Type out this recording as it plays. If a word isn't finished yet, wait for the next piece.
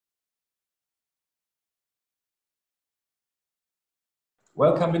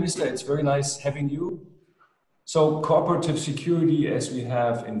Welcome, Minister. It's very nice having you. So, cooperative security, as we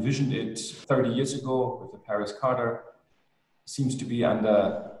have envisioned it 30 years ago with the Paris Charter, seems to be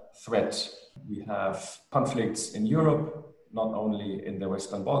under threat. We have conflicts in Europe, not only in the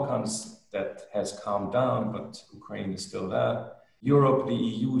Western Balkans, that has calmed down, but Ukraine is still there. Europe, the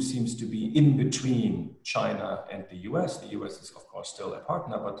EU seems to be in between China and the US. The US is, of course, still a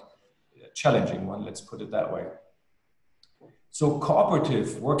partner, but a challenging one, let's put it that way. So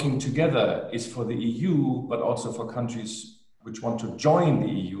cooperative, working together, is for the EU, but also for countries which want to join the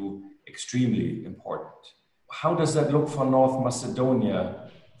EU, extremely important. How does that look for North Macedonia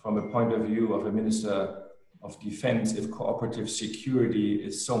from a point of view of a Minister of Defense if cooperative security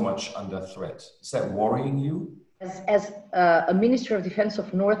is so much under threat? Is that worrying you? As a Minister of Defense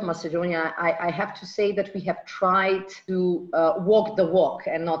of North Macedonia, I have to say that we have tried to walk the walk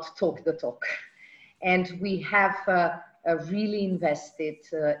and not talk the talk. And we have really invested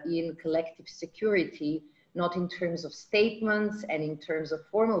in collective security, not in terms of statements and in terms of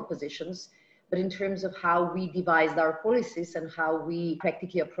formal positions, but in terms of how we devised our policies and how we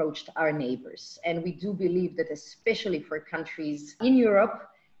practically approached our neighbors. And we do believe that especially for countries in Europe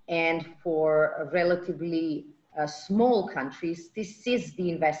and for relatively small countries, this is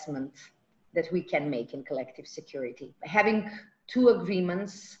the investment that we can make in collective security. Having two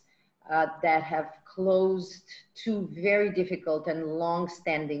agreements that have closed two very difficult and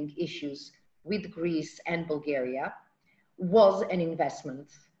long-standing issues with Greece and Bulgaria was an investment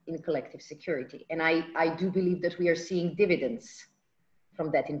in collective security. And I do believe that we are seeing dividends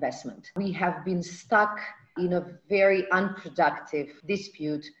from that investment. We have been stuck in a very unproductive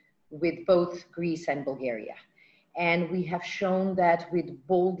dispute with both Greece and Bulgaria. And we have shown that with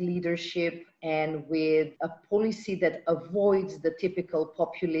bold leadership and with a policy that avoids the typical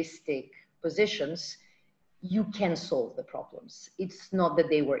populistic positions, you can solve the problems. It's not that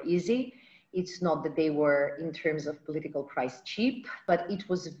they were easy. It's not that they were, in terms of political price, cheap, but it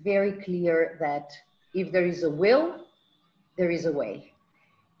was very clear that if there is a will, there is a way.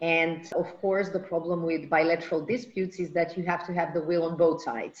 And of course, the problem with bilateral disputes is that you have to have the will on both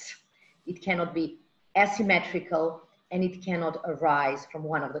sides. It cannot be asymmetrical, and it cannot arise from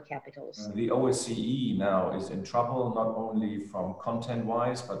one of the capitals. The OSCE now is in trouble, not only from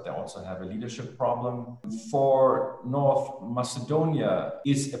content-wise, but they also have a leadership problem. For North Macedonia,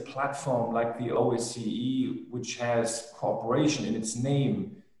 is a platform like the OSCE, which has cooperation in its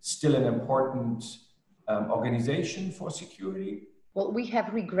name, still an important organization for security? Well, we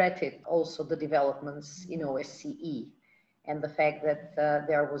have regretted also the developments in OSCE and the fact that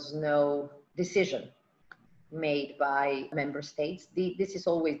there was no decision made by member states. This is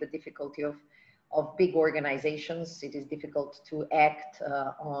always the difficulty of big organizations. It is difficult to act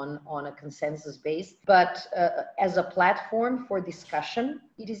on a consensus base, but as a platform for discussion,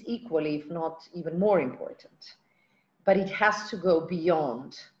 it is equally, if not even more important. But it has to go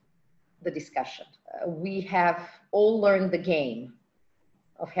beyond the discussion. We have all learned the game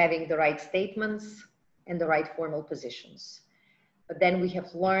of having the right statements and the right formal positions. But then we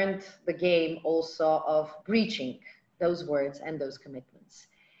have learned the game also of breaching those words and those commitments.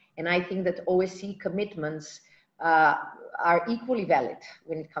 And I think that OSCE commitments are equally valid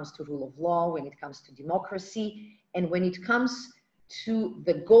when it comes to rule of law, when it comes to democracy, and when it comes to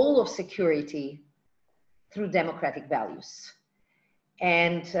the goal of security through democratic values.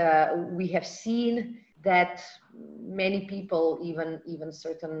 And we have seen that many people, even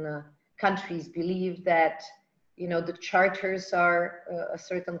certain countries, believe that the charters are a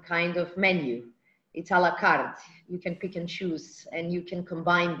certain kind of menu. It's a la carte. You can pick and choose and you can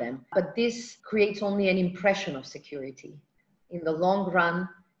combine them. But this creates only an impression of security. In the long run,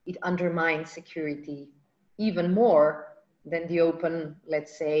 it undermines security even more than the open,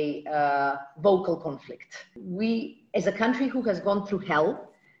 let's say, vocal conflict. We, as a country who has gone through hell,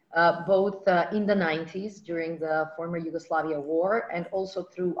 both in the 90s during the former Yugoslavia war and also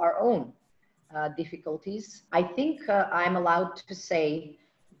through our own difficulties, I think I'm allowed to say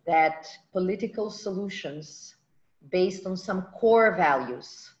that political solutions based on some core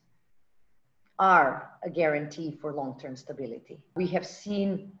values are a guarantee for long-term stability. We have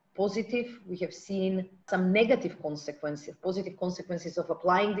seen we have seen some negative consequences of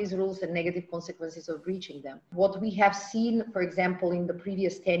applying these rules and negative consequences of breaching them. What we have seen, for example, in the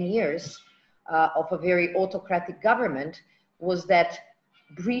previous 10 years of a very autocratic government was that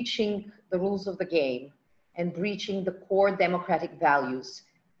breaching the rules of the game and breaching the core democratic values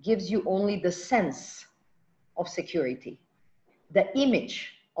gives you only the sense of security, the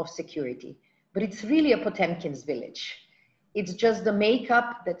image of security, but it's really a Potemkin's village. It's just the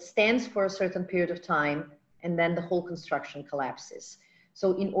makeup that stands for a certain period of time and then the whole construction collapses.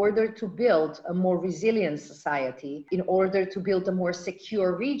 So in order to build a more resilient society, in order to build a more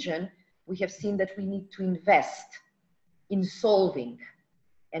secure region, we have seen that we need to invest in solving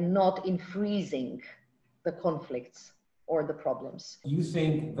and not in freezing the conflicts or the problems. You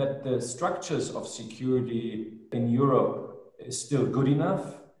think that the structures of security in Europe is still good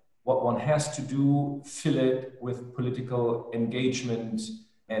enough? What one has to do, fill it with political engagement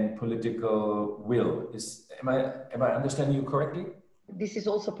and political will. Am I understanding you correctly? This is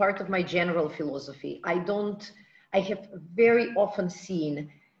also part of my general philosophy. I have very often seen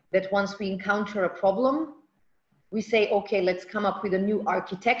that once we encounter a problem, we say, okay, let's come up with a new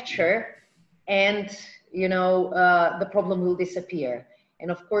architecture and the problem will disappear. And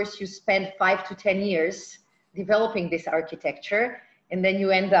of course, you spend 5 to 10 years developing this architecture, and then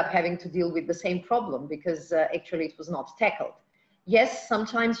you end up having to deal with the same problem because actually it was not tackled. Yes,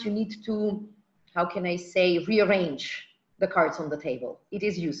 sometimes you need to, how can I say, rearrange the cards on the table. It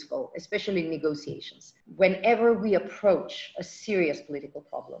is useful, especially in negotiations. Whenever we approach a serious political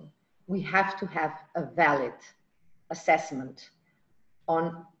problem, we have to have a valid assessment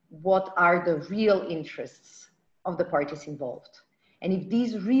on what are the real interests of the parties involved. And if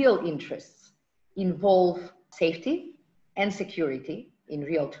these real interests involve safety and security in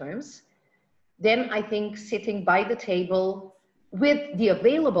real terms, then I think sitting by the table with the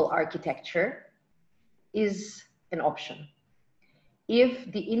available architecture is an option.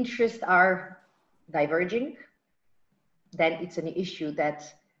 If the interests are diverging, then it's an issue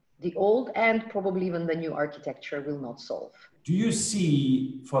that the old and probably even the new architecture will not solve. Do you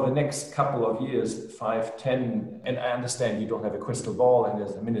see for the next couple of years, 5, 10, and I understand you don't have a crystal ball, and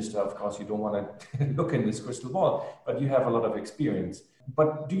as a minister, of course, you don't want to look in this crystal ball, but you have a lot of experience.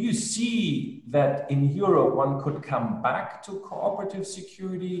 But do you see that in Europe one could come back to cooperative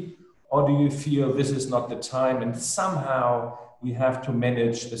security, or do you feel this is not the time and somehow we have to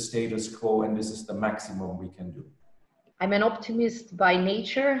manage the status quo and this is the maximum we can do? I'm an optimist by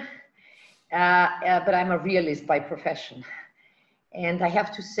nature, but I'm a realist by profession. And I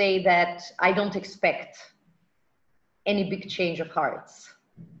have to say that I don't expect any big change of hearts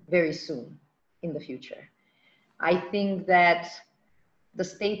very soon in the future. I think that the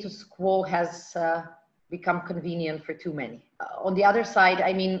status quo has become convenient for too many. On the other side,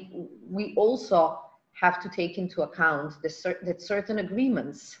 I mean, we also have to take into account that certain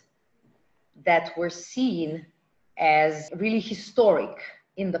agreements that were seen as really historic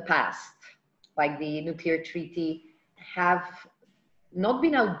in the past, like the nuclear treaty, have not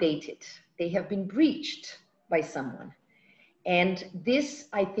been outdated. They have been breached by someone. And this,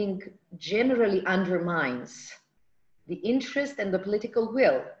 I think, generally undermines the interest and the political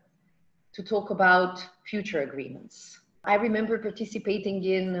will to talk about future agreements. I remember participating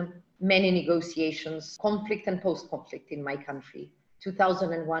in many negotiations, conflict and post-conflict in my country,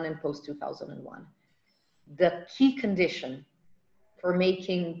 2001 and post-2001. The key condition for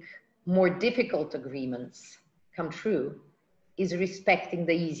making more difficult agreements come true is respecting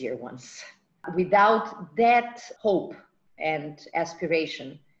the easier ones. Without that hope and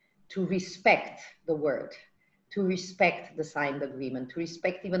aspiration to respect the word, to respect the signed agreement, to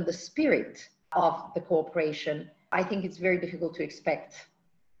respect even the spirit of the cooperation, I think it's very difficult to expect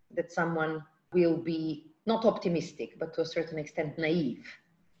that someone will be not optimistic, but to a certain extent naive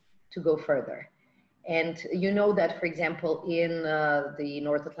to go further. And you know that, for example, in the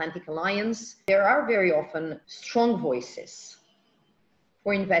North Atlantic Alliance, there are very often strong voices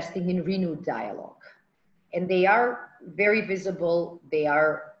for investing in renewed dialogue. And they are very visible, they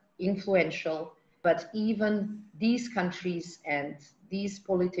are influential, but even these countries and these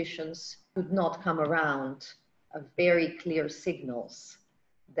politicians could not come around a very clear signals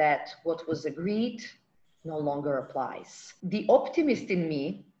that what was agreed no longer applies. The optimist in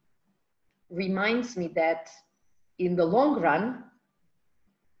me reminds me that in the long run,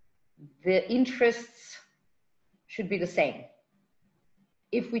 the interests should be the same.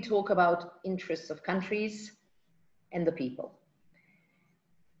 If we talk about interests of countries and the people.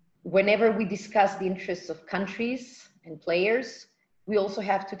 Whenever we discuss the interests of countries and players, we also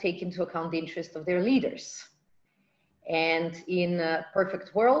have to take into account the interests of their leaders. And in a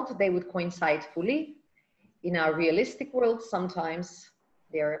perfect world, they would coincide fully. In our realistic world, sometimes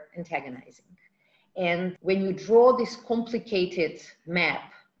they're antagonizing. And when you draw this complicated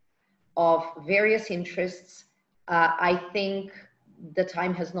map of various interests, I think the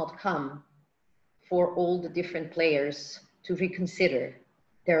time has not come for all the different players to reconsider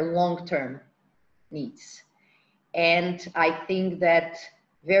their long-term needs. And I think that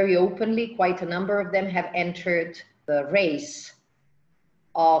very openly, quite a number of them have entered the race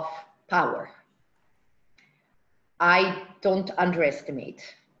of power. I don't underestimate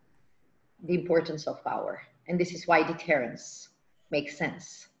the importance of power. And this is why deterrence makes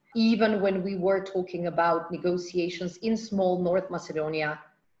sense. Even when we were talking about negotiations in small North Macedonia,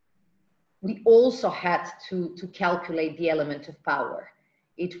 we also had to calculate the element of power.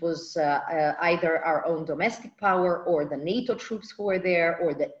 It was either our own domestic power or the NATO troops who were there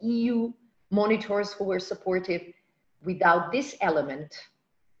or the EU monitors who were supportive. Without this element,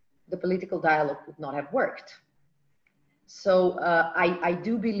 the political dialogue would not have worked. So I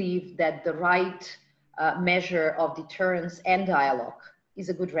do believe that the right measure of deterrence and dialogue is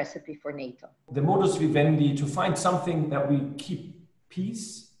a good recipe for NATO. The modus vivendi, to find something that we keep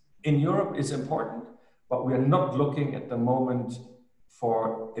peace in Europe, is important, but we are not looking at the moment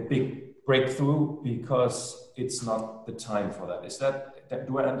for a big breakthrough because it's not the time for that. Is that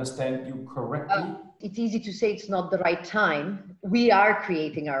do I understand you correctly? It's easy to say it's not the right time. We are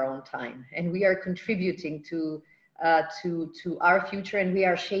creating our own time, and we are contributing to our future, and we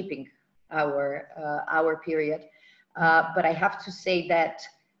are shaping our period. But I have to say that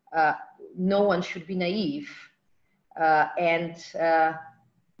no one should be naive and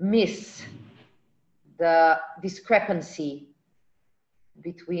miss the discrepancy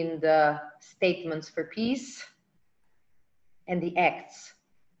between the statements for peace and the acts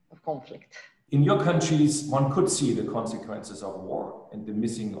of conflict. In your countries, one could see the consequences of war and the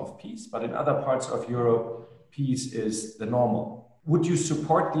missing of peace, but in other parts of Europe, peace is the normal. Would you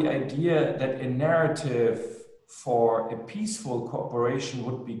support the idea that a narrative for a peaceful cooperation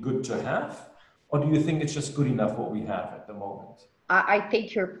would be good to have? Or do you think it's just good enough what we have at the moment? I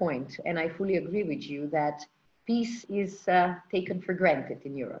take your point, and I fully agree with you that peace is taken for granted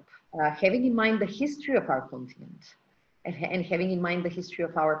in Europe. Having in mind the history of our continent and having in mind the history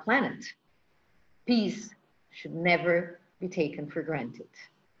of our planet, peace should never be taken for granted.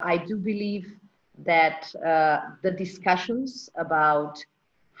 I do believe that the discussions about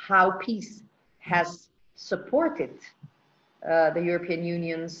how peace has supported the European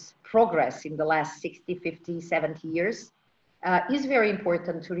Union's progress in the last 60, 50, 70 years is very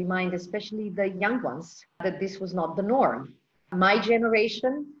important to remind, especially the young ones, that this was not the norm. My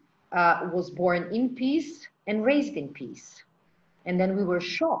generation was born in peace and raised in peace. And then we were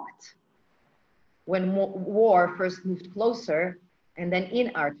shocked when war first moved closer, and then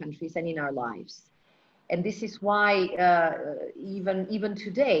in our countries and in our lives. And this is why even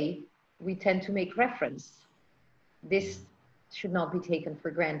today, we tend to make reference. This should not be taken for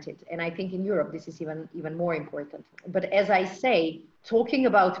granted. And I think in Europe, this is even more important. But as I say, talking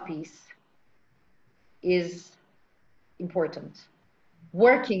about peace is important.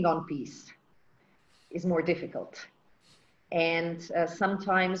 Working on peace is more difficult. And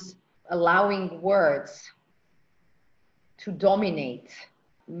sometimes allowing words to dominate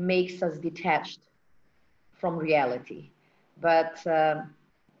makes us detached from reality. But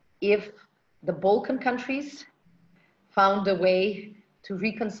if the Balkan countries found a way to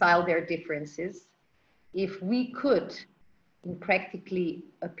reconcile their differences, if we could, in practically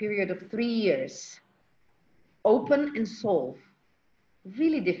a period of 3 years, open and solve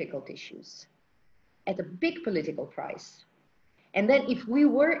really difficult issues at a big political price, and then if we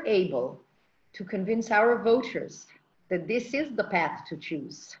were able to convince our voters that this is the path to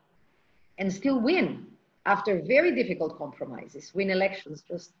choose and still win after very difficult compromises, win elections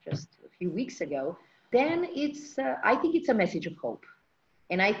just a few weeks ago, then it's, I think it's a message of hope.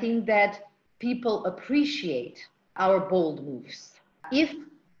 And I think that people appreciate our bold moves if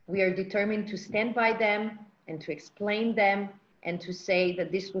we are determined to stand by them and to explain them and to say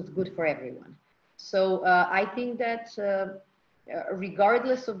that this was good for everyone. So I think that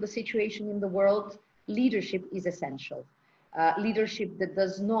regardless of the situation in the world, leadership is essential. Leadership that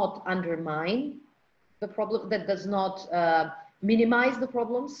does not undermine the problem, that does not minimize the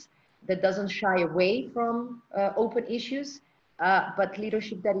problems, that doesn't shy away from open issues, but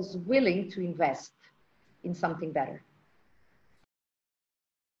leadership that is willing to invest in something better.